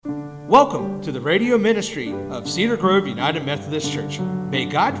Welcome to the radio ministry of Cedar Grove United Methodist Church. May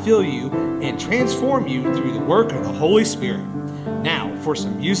God fill you and transform you through the work of the Holy Spirit. Now for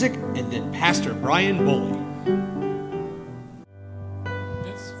some music and then Pastor Brian Bully.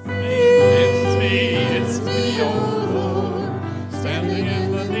 It's me, oh Lord, standing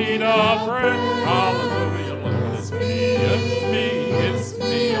in the need of prayer. Hallelujah, Lord, it's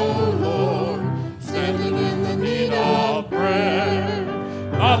me, oh Lord, standing in the need of prayer.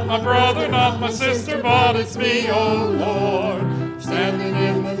 Not my brother, not my sister, but it's me, oh Lord, standing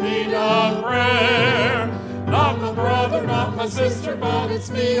in the need of prayer. Not my brother, not my sister, but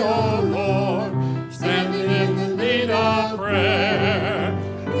it's me, oh Lord, standing in the need of prayer.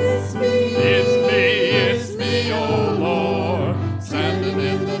 It's me, oh Lord, standing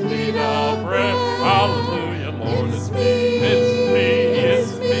in the need of prayer. Hallelujah, Lord, it's me,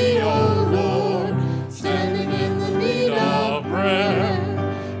 oh Lord, standing in the need of prayer.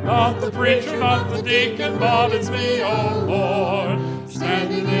 Not the preacher, not the deacon, but it's me, oh Lord,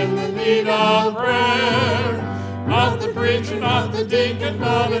 standing in the need of prayer. Not the preacher, not the deacon,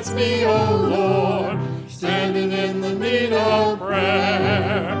 but it's me, oh Lord, standing in the need of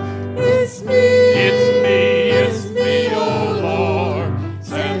prayer. It's me, oh Lord,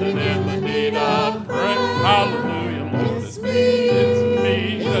 standing in the need of prayer. Hallelujah, Lord, it's me,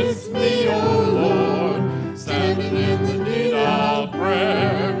 oh Lord, standing in the need of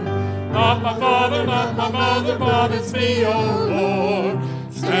prayer. Not my father, not my mother, but it's me, oh Lord,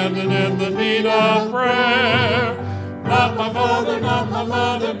 standing in the need of prayer. Not my father, not my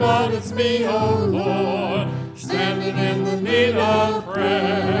mother, but it's me, oh Lord, standing in the need of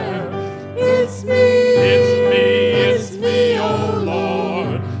prayer. It's me, oh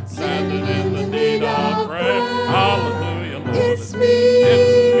Lord, standing in the need of prayer. Hallelujah, Lord. It's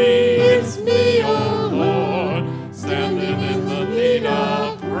me, oh Lord, standing in the need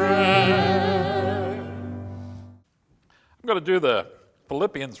of prayer. I'm going to do the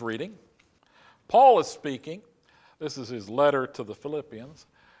Philippians reading. Paul is speaking. This is his letter to the Philippians.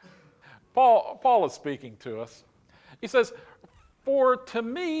 Paul is speaking to us. He says, "For to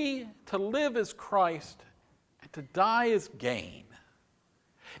me to live is Christ, and to die is gain.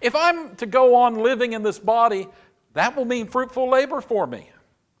 If I'm to go on living in this body, that will mean fruitful labor for me.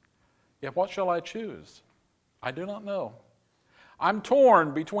 Yet what shall I choose? I do not know. I'm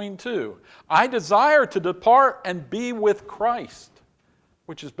torn between two. I desire to depart and be with Christ,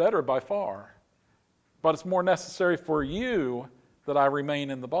 which is better by far. But it's more necessary for you that I remain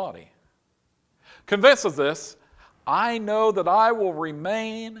in the body. Convinced of this, I know that I will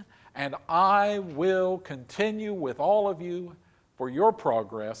remain and I will continue with all of you for your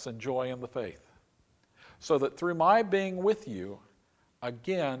progress and joy in the faith, so that through my being with you,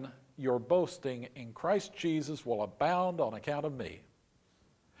 again, your boasting in Christ Jesus will abound on account of me.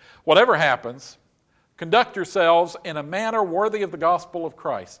 Whatever happens, conduct yourselves in a manner worthy of the gospel of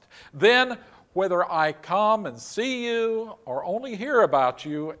Christ. Then, whether I come and see you or only hear about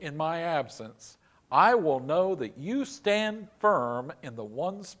you in my absence, I will know that you stand firm in the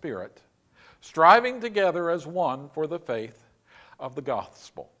one Spirit, striving together as one for the faith of the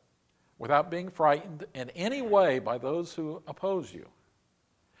gospel, without being frightened in any way by those who oppose you.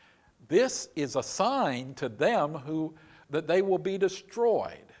 This is a sign to them that they will be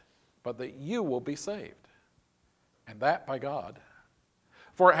destroyed, but that you will be saved, and that by God.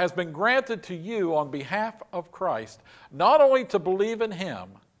 For it has been granted to you on behalf of Christ, not only to believe in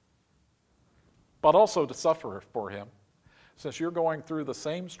him, but also to suffer for him, since you're going through the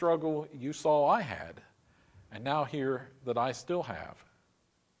same struggle you saw I had, and now hear that I still have.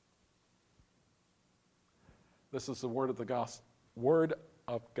 This is the word of the gospel, word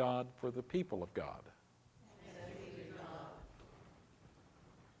of God for the people of God.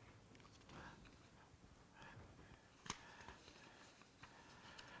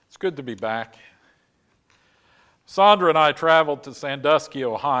 It's good to be back. Sandra and I traveled to Sandusky,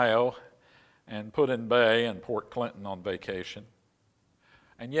 Ohio, and Put-in-Bay and Port Clinton on vacation.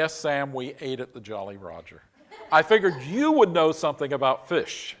 And yes, Sam, we ate at the Jolly Roger. I figured you would know something about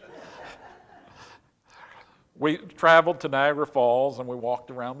fish. We traveled to Niagara Falls and we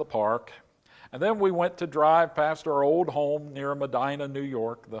walked around the park. And then we went to drive past our old home near Medina, New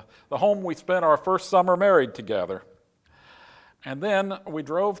York, the home we spent our first summer married together. And then we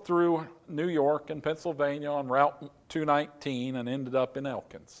drove through New York and Pennsylvania on Route 219 and ended up in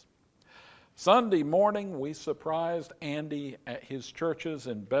Elkins. Sunday morning, we surprised Andy at his churches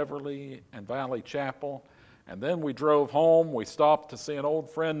in Beverly and Valley Chapel. And then we drove home. We stopped to see an old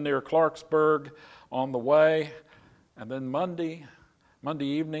friend near Clarksburg on the way. And then Monday, Monday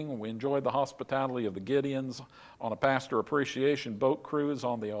evening, we enjoyed the hospitality of the Gideons on a pastor appreciation boat cruise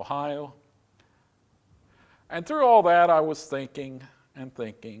on the Ohio. And through all that, I was thinking and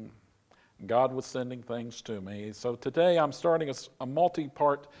thinking. God was sending things to me. So today I'm starting a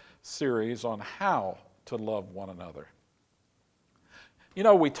multi-part series on how to love one another. You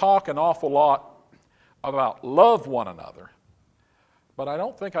know, we talk an awful lot about love one another, but I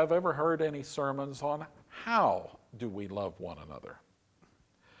don't think I've ever heard any sermons on how do we love one another.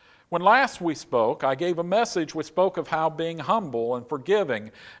 When last we spoke, I gave a message which spoke of how being humble and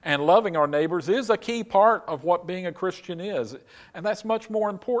forgiving and loving our neighbors is a key part of what being a Christian is. And that's much more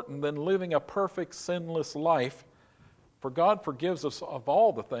important than living a perfect, sinless life, for God forgives us of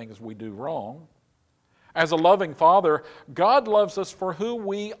all the things we do wrong. As a loving Father, God loves us for who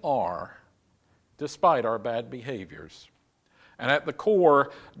we are, despite our bad behaviors. And at the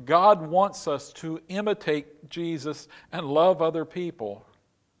core, God wants us to imitate Jesus and love other people.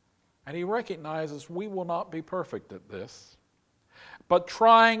 And He recognizes we will not be perfect at this. But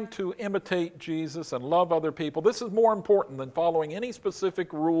trying to imitate Jesus and love other people, this is more important than following any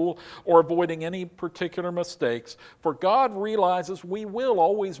specific rule or avoiding any particular mistakes. For God realizes we will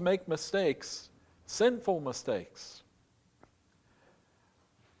always make mistakes, sinful mistakes.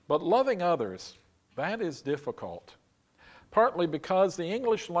 But loving others, that is difficult. Partly because the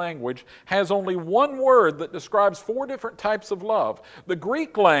English language has only one word that describes 4 different types of love. The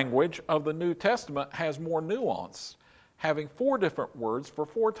Greek language of the New Testament has more nuance, having 4 different words for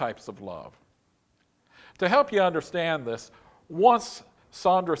 4 types of love. To help you understand this, once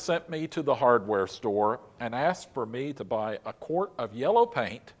Sandra sent me to the hardware store and asked for me to buy a quart of yellow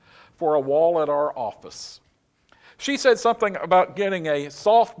paint for a wall at our office. She said something about getting a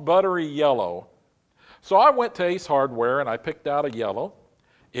soft, buttery yellow. So I went to Ace Hardware and I picked out a yellow.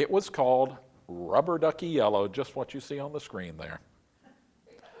 It was called Rubber Ducky Yellow, just what you see on the screen there.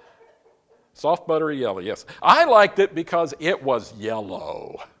 Soft, buttery yellow, yes. I liked it because it was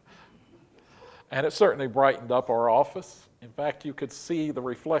yellow. And it certainly brightened up our office. In fact, you could see the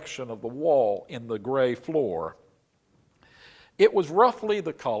reflection of the wall in the gray floor. It was roughly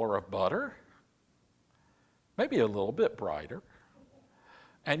the color of butter, maybe a little bit brighter.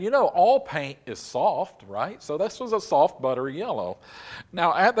 And you know, all paint is soft, right? So this was a soft, buttery yellow.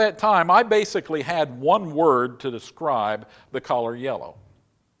 Now, at that time, I basically had one word to describe the color yellow.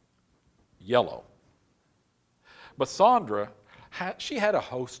 Yellow. But Sandra, she had a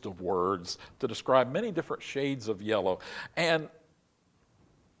host of words to describe many different shades of yellow. And,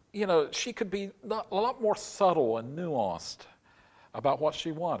 you know, she could be a lot more subtle and nuanced about what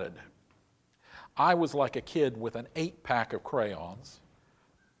she wanted. I was like a kid with an 8-pack of crayons,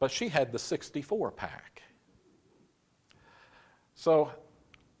 but she had the 64-pack. So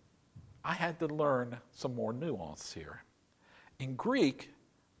I had to learn some more nuance here. In Greek,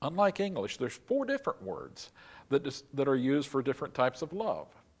 unlike English, there's 4 different words that are used for different types of love.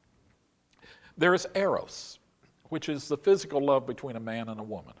 There's eros, which is the physical love between a man and a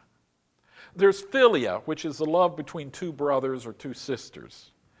woman. There's philia, which is the love between 2 brothers or 2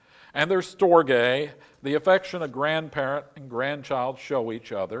 sisters. And there's storge, the affection a grandparent and grandchild show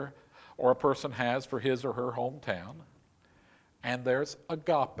each other, or a person has for his or her hometown. And there's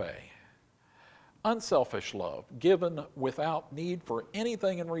agape, unselfish love, given without need for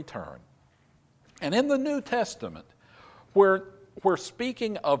anything in return. And in the New Testament, where we're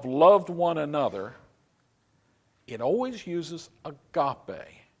speaking of loved one another, it always uses agape,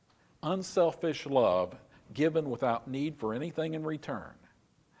 unselfish love, given without need for anything in return.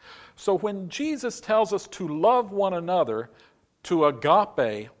 So when Jesus tells us to love one another, to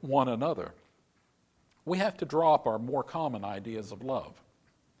agape one another, we have to drop our more common ideas of love.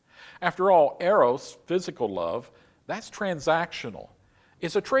 After all, eros, physical love, that's transactional.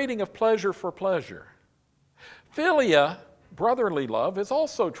 It's a trading of pleasure for pleasure. Philia, brotherly love, is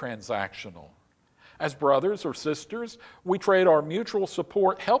also transactional. As brothers or sisters, we trade our mutual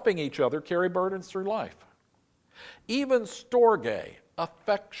support, helping each other carry burdens through life. Even storge,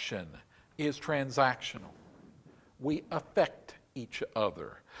 affection, is transactional. We affect each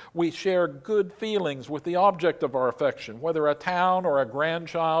other. We share good feelings with the object of our affection, whether a town or a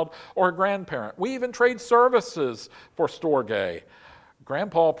grandchild or a grandparent. We even trade services for storge.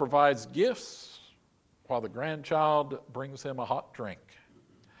 Grandpa provides gifts while the grandchild brings him a hot drink.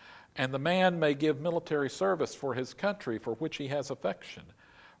 And the man may give military service for his country for which he has affection,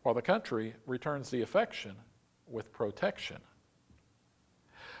 while the country returns the affection with protection.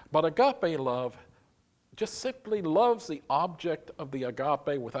 But agape love just simply loves the object of the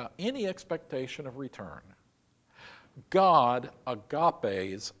agape without any expectation of return. God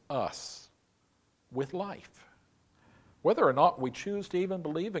agapes us with life. whether or not we choose to even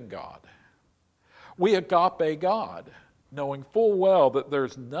believe in God. We agape God, knowing full well that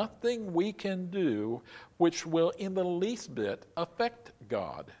there's nothing we can do which will in the least bit affect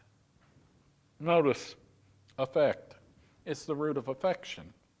God. Notice, affect. It's the root of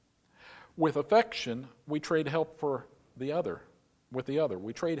affection. With affection, we trade help for the other. With the other,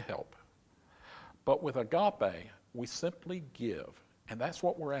 we trade help. But with agape, we simply give. And that's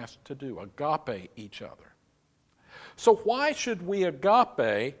what we're asked to do, agape each other. So why should we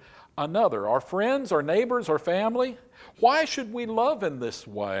agape another, our friends, our neighbors, our family? Why should we love in this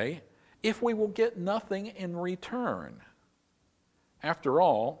way if we will get nothing in return? After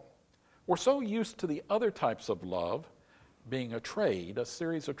all, we're so used to the other types of love, being a trade, a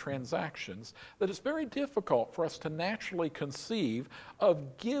series of transactions, that it's very difficult for us to naturally conceive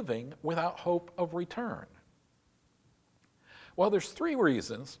of giving without hope of return. Well, there's 3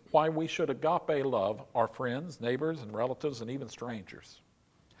 reasons why we should agape love our friends, neighbors, and relatives, and even strangers.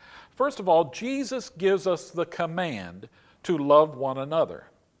 First of all, Jesus gives us the command to love one another.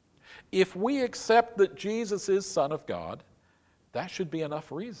 If we accept that Jesus is Son of God, that should be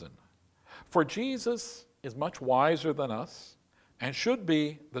enough reason. For Jesus is much wiser than us and should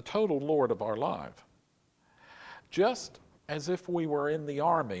be the total Lord of our life. Just as if we were in the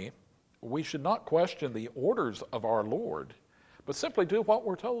army, we should not question the orders of our Lord, but simply do what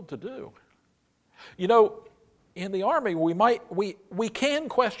we're told to do. You know, in the army, we can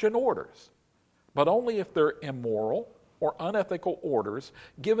question orders, but only if they're immoral or unethical orders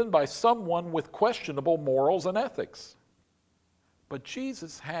given by someone with questionable morals and ethics. But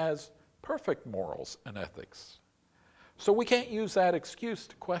Jesus has perfect morals and ethics. So we can't use that excuse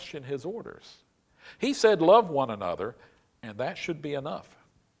to question his orders. He said, love one another, and that should be enough.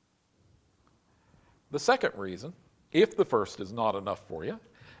 The second reason, if the first is not enough for you,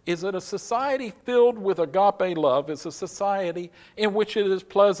 is that a society filled with agape love is a society in which it is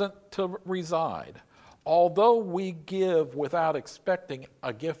pleasant to reside. Although we give without expecting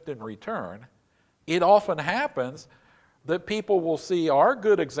a gift in return, it often happens that people will see our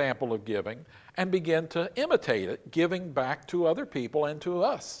good example of giving and begin to imitate it, giving back to other people and to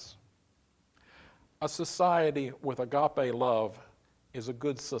us. A society with agape love is a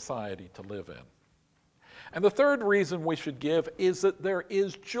good society to live in. And the third reason we should give is that there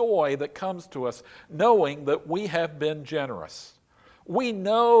is joy that comes to us knowing that we have been generous. We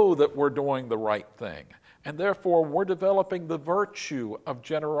know that we're doing the right thing, and therefore we're developing the virtue of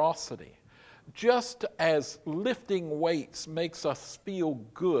generosity. Just as lifting weights makes us feel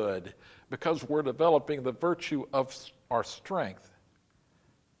good because we're developing the virtue of our strength,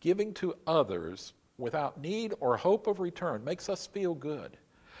 giving to others without need or hope of return makes us feel good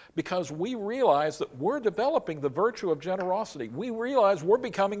because we realize that we're developing the virtue of generosity. We realize we're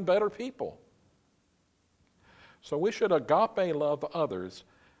becoming better people. So we should agape love others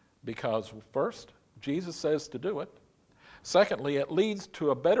because, first, Jesus says to do it. Secondly, it leads to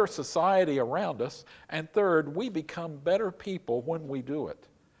a better society around us. And third, we become better people when we do it,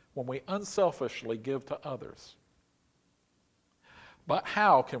 when we unselfishly give to others. But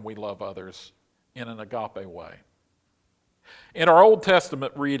how can we love others in an agape way? In our Old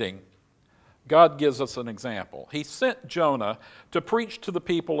Testament reading, God gives us an example. He sent Jonah to preach to the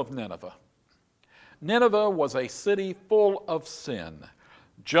people of Nineveh. Nineveh was a city full of sin.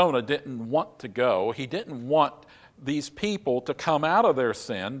 Jonah didn't want to go. He didn't want these people to come out of their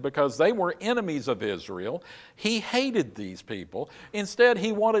sin because they were enemies of Israel. He hated these people. Instead,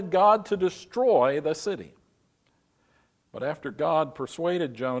 he wanted God to destroy the city. But after God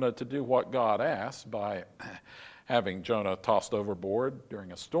persuaded Jonah to do what God asked by having Jonah tossed overboard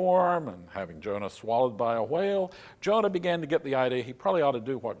during a storm and having Jonah swallowed by a whale, Jonah began to get the idea he probably ought to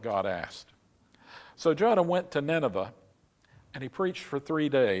do what God asked. So Jonah went to Nineveh and he preached for 3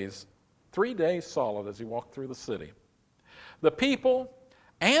 days 3 days solid as he walked through the city. The people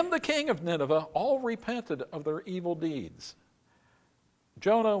and the king of Nineveh all repented of their evil deeds.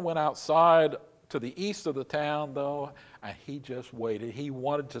 Jonah went outside to the east of the town, though, and he just waited. He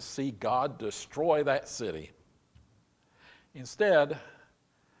wanted to see God destroy that city. Instead,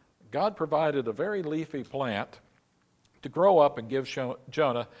 God provided a very leafy plant to grow up and give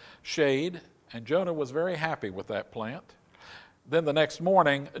Jonah shade, and Jonah was very happy with that plant. Then the next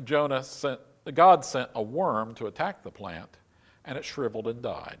morning, God sent a worm to attack the plant, and it shriveled and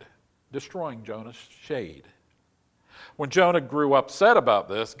died, destroying Jonah's shade. When Jonah grew upset about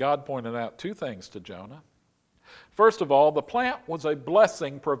this, God pointed out 2 things to Jonah. First of all, the plant was a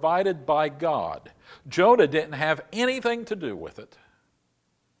blessing provided by God. Jonah didn't have anything to do with it.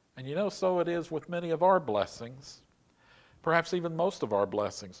 And you know, so it is with many of our blessings. perhaps even most of our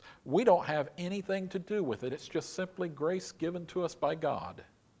blessings, we don't have anything to do with it. It's just simply grace given to us by God.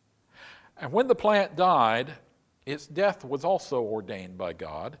 And when the plant died, its death was also ordained by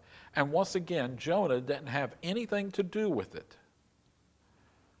God. And once again, Jonah didn't have anything to do with it.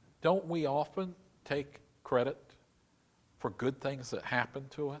 Don't we often take credit for good things that happen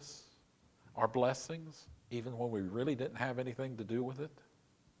to us, our blessings, even when we really didn't have anything to do with it?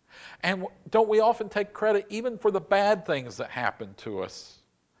 And don't we often take credit even for the bad things that happen to us,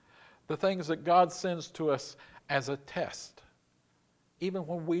 the things that God sends to us as a test, even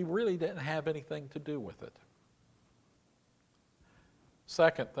when we really didn't have anything to do with it?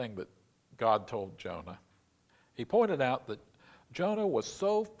 Second thing that God told Jonah, he pointed out that Jonah was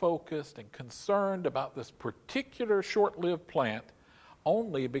so focused and concerned about this particular short-lived plant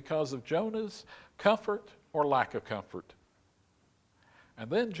only because of Jonah's comfort or lack of comfort. And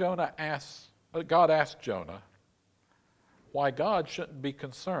then God asked Jonah why God shouldn't be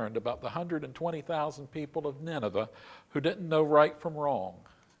concerned about the 120,000 people of Nineveh who didn't know right from wrong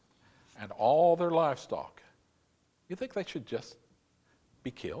and all their livestock. You think they should just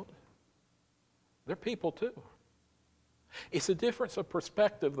be killed? They're people too. It's a difference of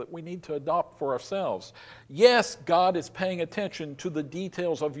perspective that we need to adopt for ourselves. Yes, God is paying attention to the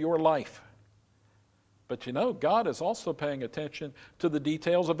details of your life. But you know, God is also paying attention to the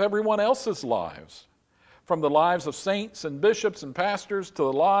details of everyone else's lives. From the lives of saints and bishops and pastors to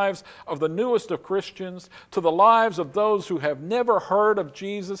the lives of the newest of Christians, to the lives of those who have never heard of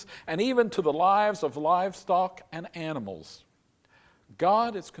Jesus, and even to the lives of livestock and animals.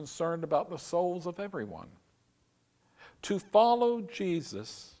 God is concerned about the souls of everyone. To follow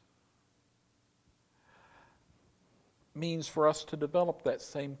Jesus means for us to develop that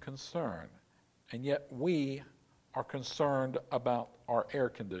same concern. And yet we are concerned about our air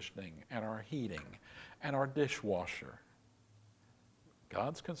conditioning and our heating and our dishwasher.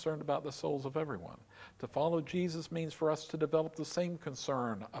 God's concerned about the souls of everyone. To follow Jesus means for us to develop the same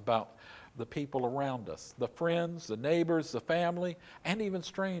concern about the people around us, the friends, the neighbors, the family, and even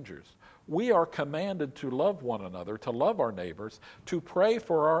strangers. We are commanded to love one another, to love our neighbors, to pray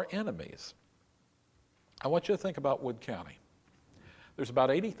for our enemies. I want you to think about Wood County. There's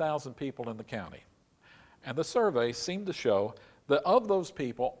about 80,000 people in the county. And the survey seemed to show that of those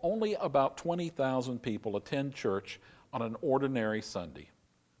people, only about 20,000 people attend church on an ordinary Sunday.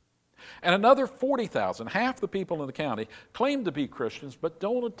 And another 40,000, half the people in the county, claim to be Christians but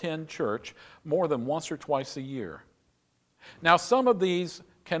don't attend church more than once or twice a year. Now, some of these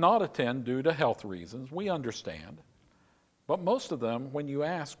cannot attend due to health reasons. We understand. But most of them, when you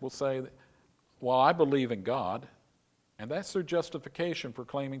ask, will say, well, I believe in God. And that's their justification for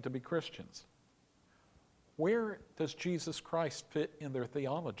claiming to be Christians. Where does Jesus Christ fit in their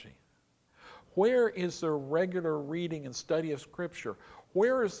theology? Where is their regular reading and study of Scripture?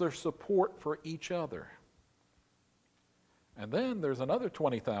 Where is their support for each other? And then there's another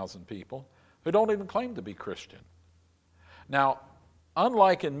 20,000 people who don't even claim to be Christian. Now,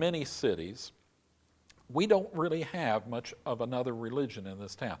 unlike in many cities, we don't really have much of another religion in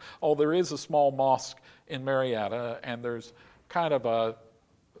this town. Oh, there is a small mosque in Marietta, and there's kind of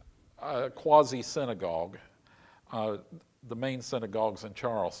a quasi-synagogue. The main synagogue's in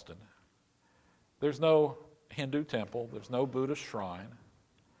Charleston. There's no Hindu temple. There's no Buddhist shrine.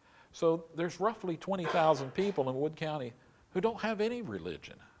 So there's roughly 20,000 people in Wood County who don't have any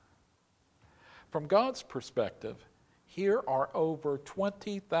religion. From God's perspective, here are over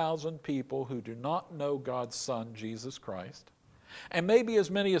 20,000 people who do not know God's Son, Jesus Christ, and maybe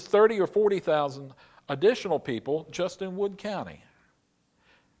as many as 30 or 40,000 additional people just in Wood County.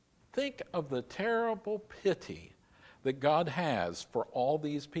 Think of the terrible pity that God has for all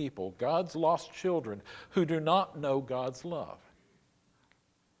these people, God's lost children who do not know God's love.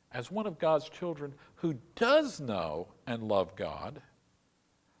 As one of God's children who does know and love God,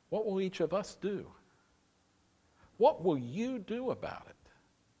 what will each of us do? What will you do about it?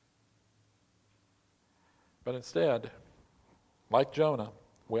 But instead, like Jonah,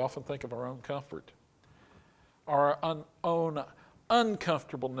 we often think of our own comfort, our own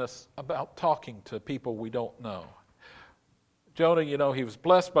uncomfortableness about talking to people we don't know. Jonah, he was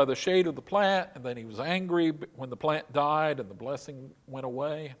blessed by the shade of the plant, and then he was angry when the plant died and the blessing went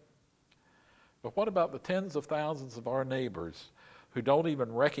away. But what about the tens of thousands of our neighbors who don't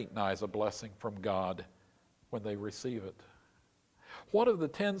even recognize a blessing from God when they receive it? What of the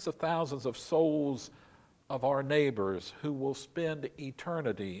tens of thousands of souls of our neighbors who will spend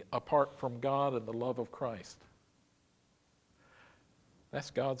eternity apart from God and the love of Christ?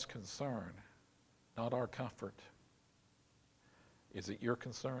 That's God's concern, not our comfort. Is it your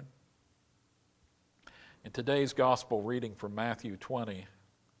concern? In today's gospel reading from Matthew 20,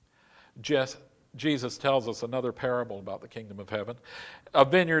 Jesus tells us another parable about the kingdom of heaven. A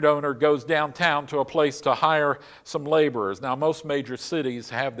vineyard owner goes downtown to a place to hire some laborers. Now, most major cities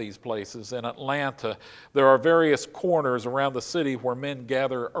have these places. In Atlanta, there are various corners around the city where men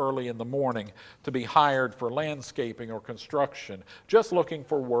gather early in the morning to be hired for landscaping or construction, just looking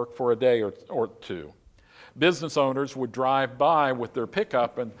for work for a day or two. Business owners would drive by with their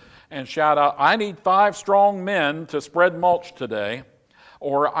pickup and shout out, "I need 5 strong men to spread mulch today,"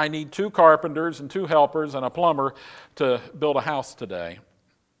 or "I need 2 carpenters and 2 helpers and a plumber to build a house today."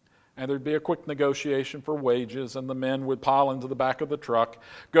 And there'd be a quick negotiation for wages, and the men would pile into the back of the truck,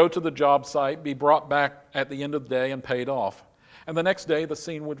 go to the job site, be brought back at the end of the day and paid off. And the next day, the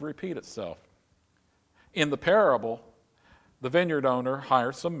scene would repeat itself. In the parable, the vineyard owner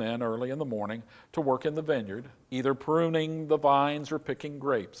hires some men early in the morning to work in the vineyard, either pruning the vines or picking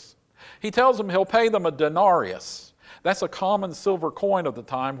grapes. He tells them he'll pay them a denarius. That's a common silver coin of the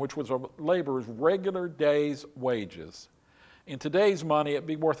time, which was a laborer's regular day's wages. In today's money, it'd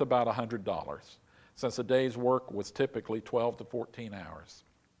be worth about $100, since a day's work was typically 12 to 14 hours.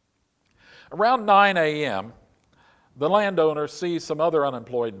 Around 9 a.m., the landowner sees some other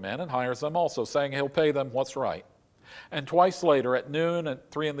unemployed men and hires them also, saying he'll pay them what's right. And twice later, at noon and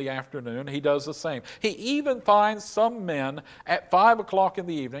 3 in the afternoon, he does the same. He even finds some men at 5 o'clock in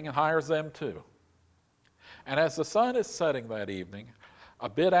the evening and hires them too. And as the sun is setting that evening, a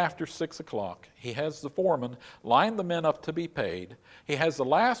bit after 6 o'clock, he has the foreman line the men up to be paid. He has the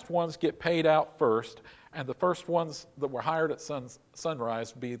last ones get paid out first, and the first ones that were hired at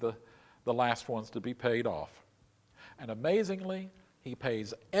sunrise be the last ones to be paid off. And amazingly, he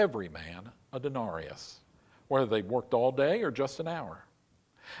pays every man a denarius, whether they worked all day or just an hour.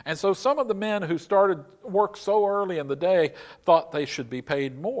 And so some of the men who started work so early in the day thought they should be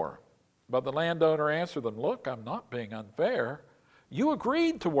paid more. But the landowner answered them, "Look, I'm not being unfair. You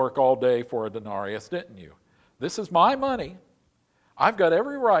agreed to work all day for a denarius, didn't you? This is my money. I've got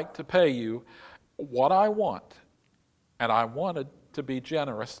every right to pay you what I want. And I wanted to be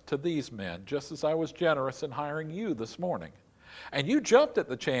generous to these men, just as I was generous in hiring you this morning. And you jumped at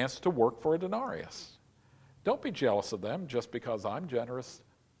the chance to work for a denarius. Don't be jealous of them just because I'm generous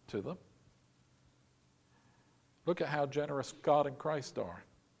to them." Look at how generous God and Christ are.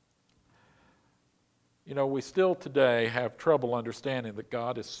 You know, we still today have trouble understanding that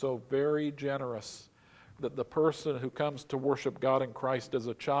God is so very generous that the person who comes to worship God in Christ as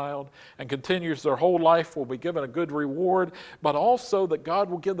a child and continues their whole life will be given a good reward, but also that God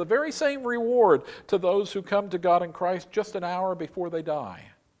will give the very same reward to those who come to God in Christ just an hour before they die.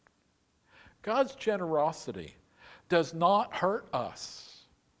 God's generosity does not hurt us,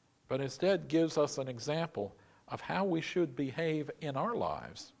 but instead gives us an example of how we should behave in our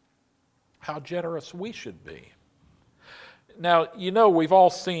lives, how generous we should be. Now, you know, we've all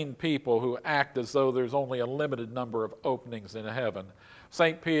seen people who act as though there's only a limited number of openings in heaven.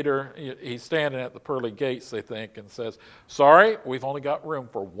 St. Peter, he's standing at the pearly gates, they think, and says, "Sorry, we've only got room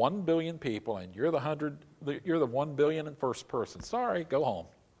for 1 billion people, and you're the 1 billionth person. Sorry, go home."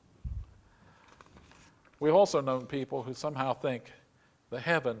 We've also known people who somehow think that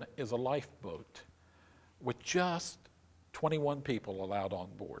heaven is a lifeboat with just 21 people allowed on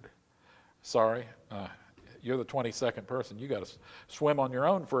board. Sorry, you're the 22nd person. You got to swim on your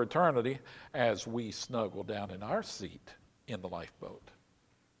own for eternity as we snuggle down in our seat in the lifeboat.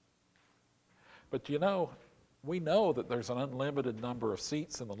 But you know, we know that there's an unlimited number of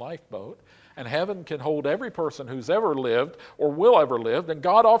seats in the lifeboat, and heaven can hold every person who's ever lived or will ever live, and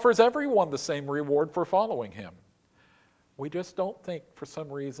God offers everyone the same reward for following him. We just don't think for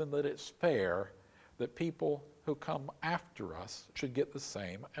some reason that it's fair that people who come after us should get the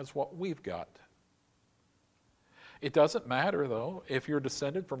same as what we've got. It doesn't matter, though, if you're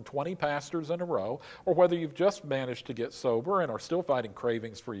descended from 20 pastors in a row, or whether you've just managed to get sober and are still fighting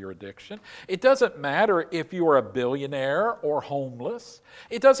cravings for your addiction. It doesn't matter if you're a billionaire or homeless.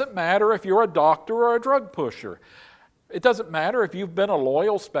 It doesn't matter if you're a doctor or a drug pusher. It doesn't matter if you've been a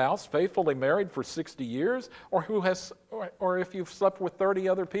loyal spouse, faithfully married for 60 years, or if you've slept with 30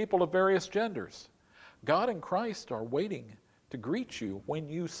 other people of various genders. God and Christ are waiting to greet you when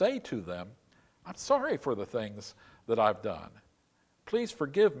you say to them, "I'm sorry for the things that I've done. Please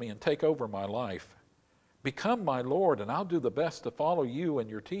forgive me and take over my life. Become my Lord, and I'll do the best to follow you and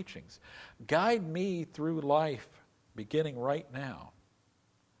your teachings. Guide me through life beginning right now."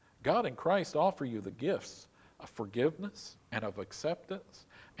 God and Christ offer you the gifts of forgiveness and of acceptance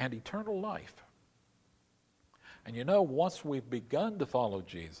and eternal life. And you know, once we've begun to follow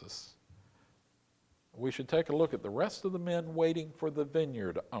Jesus, we should take a look at the rest of the men waiting for the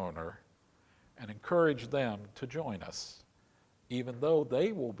vineyard owner and encourage them to join us, even though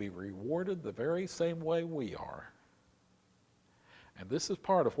they will be rewarded the very same way we are. And this is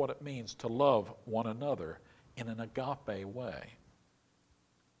part of what it means to love one another in an agape way.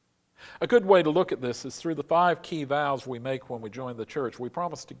 A good way to look at this is through the 5 key vows we make when we join the church. We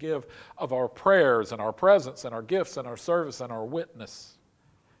promise to give of our prayers and our presence and our gifts and our service and our witness.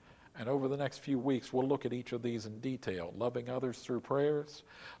 And over the next few weeks, we'll look at each of these in detail, loving others through prayers,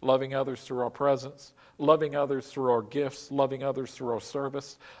 loving others through our presence, loving others through our gifts, loving others through our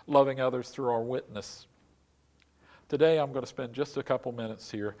service, loving others through our witness. Today, I'm going to spend just a couple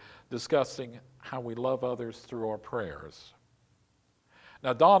minutes here discussing how we love others through our prayers.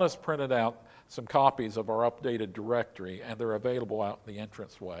 Now, Donna's printed out some copies of our updated directory, and they're available out in the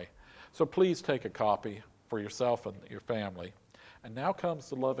entranceway. So please take a copy for yourself and your family. And now comes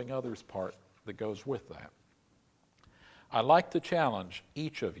the loving others part that goes with that. I'd like to challenge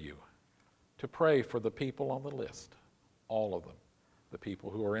each of you to pray for the people on the list, all of them. The people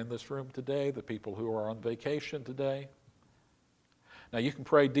who are in this room today, the people who are on vacation today. Now you can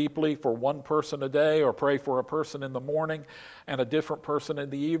pray deeply for one person a day, or pray for a person in the morning and a different person in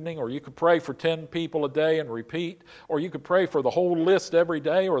the evening, or you could pray for 10 people a day and repeat, or you could pray for the whole list every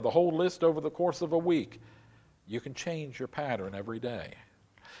day or the whole list over the course of a week. You can change your pattern every day.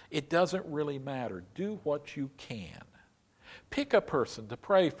 It doesn't really matter. Do what you can. Pick a person to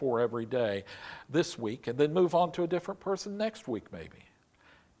pray for every day this week, and then move on to a different person next week maybe.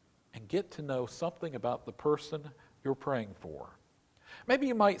 And get to know something about the person you're praying for. Maybe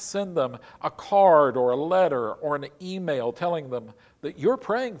you might send them a card or a letter or an email telling them that you're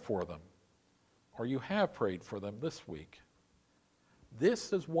praying for them, or you have prayed for them this week.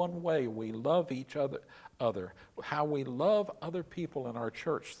 This is one way we love each other, how we love other people in our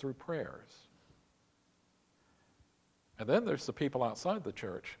church through prayers. And then there's the people outside the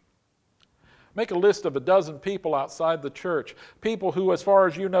church. Make a list of 12 people outside the church, people who, as far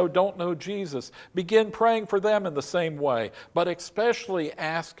as you know, don't know Jesus. Begin praying for them in the same way, but especially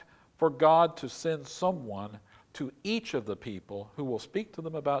ask for God to send someone to each of the people who will speak to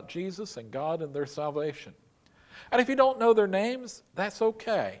them about Jesus and God and their salvation. And if you don't know their names, that's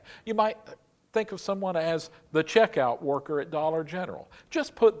okay. You might think of someone as the checkout worker at Dollar General.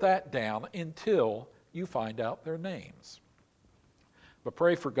 Just put that down until you find out their names. But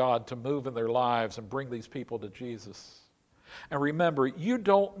pray for God to move in their lives and bring these people to Jesus. And remember, you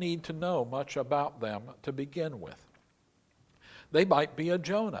don't need to know much about them to begin with. They might be a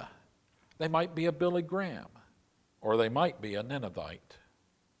Jonah. They might be a Billy Graham. Or they might be a Ninevite.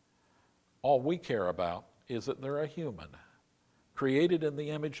 All we care about is that they're a human, created in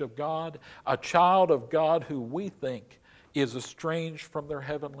the image of God, a child of God who we think is estranged from their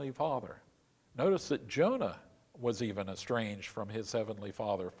heavenly Father. Notice that Jonah was even estranged from his heavenly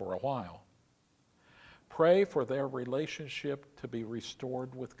Father for a while. Pray for their relationship to be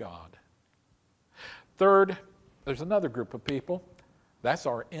restored with God. Third, there's another group of people. That's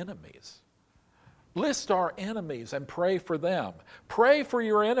our enemies. List our enemies and pray for them. Pray for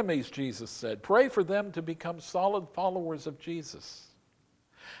your enemies, Jesus said. Pray for them to become solid followers of Jesus.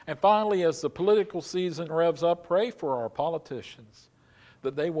 And finally, as the political season revs up, pray for our politicians,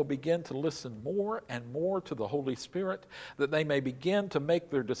 that they will begin to listen more and more to the Holy Spirit, that they may begin to make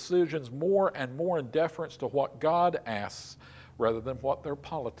their decisions more and more in deference to what God asks rather than what their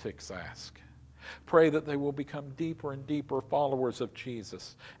politics ask. Pray that they will become deeper and deeper followers of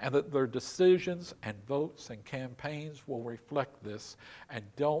Jesus, and that their decisions and votes and campaigns will reflect this, and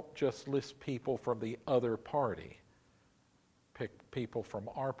don't just list people from the other party. Pick people from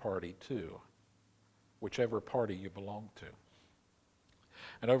our party too, whichever party you belong to.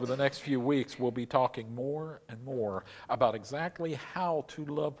 And over the next few weeks, we'll be talking more and more about exactly how to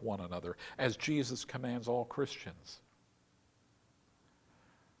love one another as Jesus commands all Christians.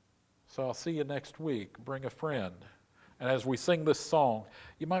 So I'll see you next week. Bring a friend. And as we sing this song,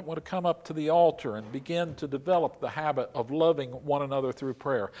 you might want to come up to the altar and begin to develop the habit of loving one another through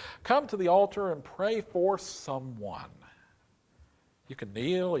prayer. Come to the altar and pray for someone. You can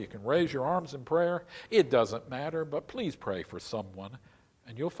kneel, you can raise your arms in prayer. It doesn't matter, but please pray for someone,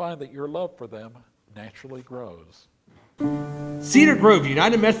 and you'll find that your love for them naturally grows. Cedar Grove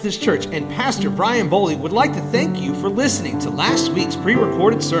United Methodist Church and Pastor Brian Bowley would like to thank you for listening to last week's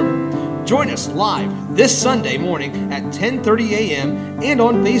pre-recorded sermon. Join us live this Sunday morning at 10:30 a.m. and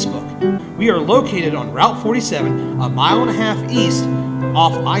on Facebook. We are located on Route 47, a mile and a half east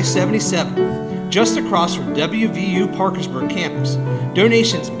off I-77, just across from WVU Parkersburg campus.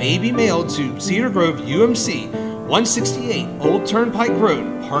 Donations may be mailed to Cedar Grove UMC, 168 Old Turnpike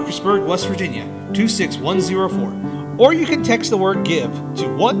Road, Parkersburg, West Virginia, 26104. Or you can text the word GIVE to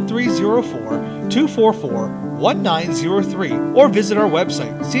 1304-244-1903 or visit our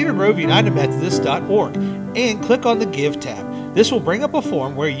website, cedargroveunitedmethodist.org, and click on the Give tab. This will bring up a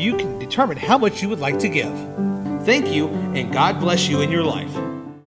form where you can determine how much you would like to give. Thank you, and God bless you in your life.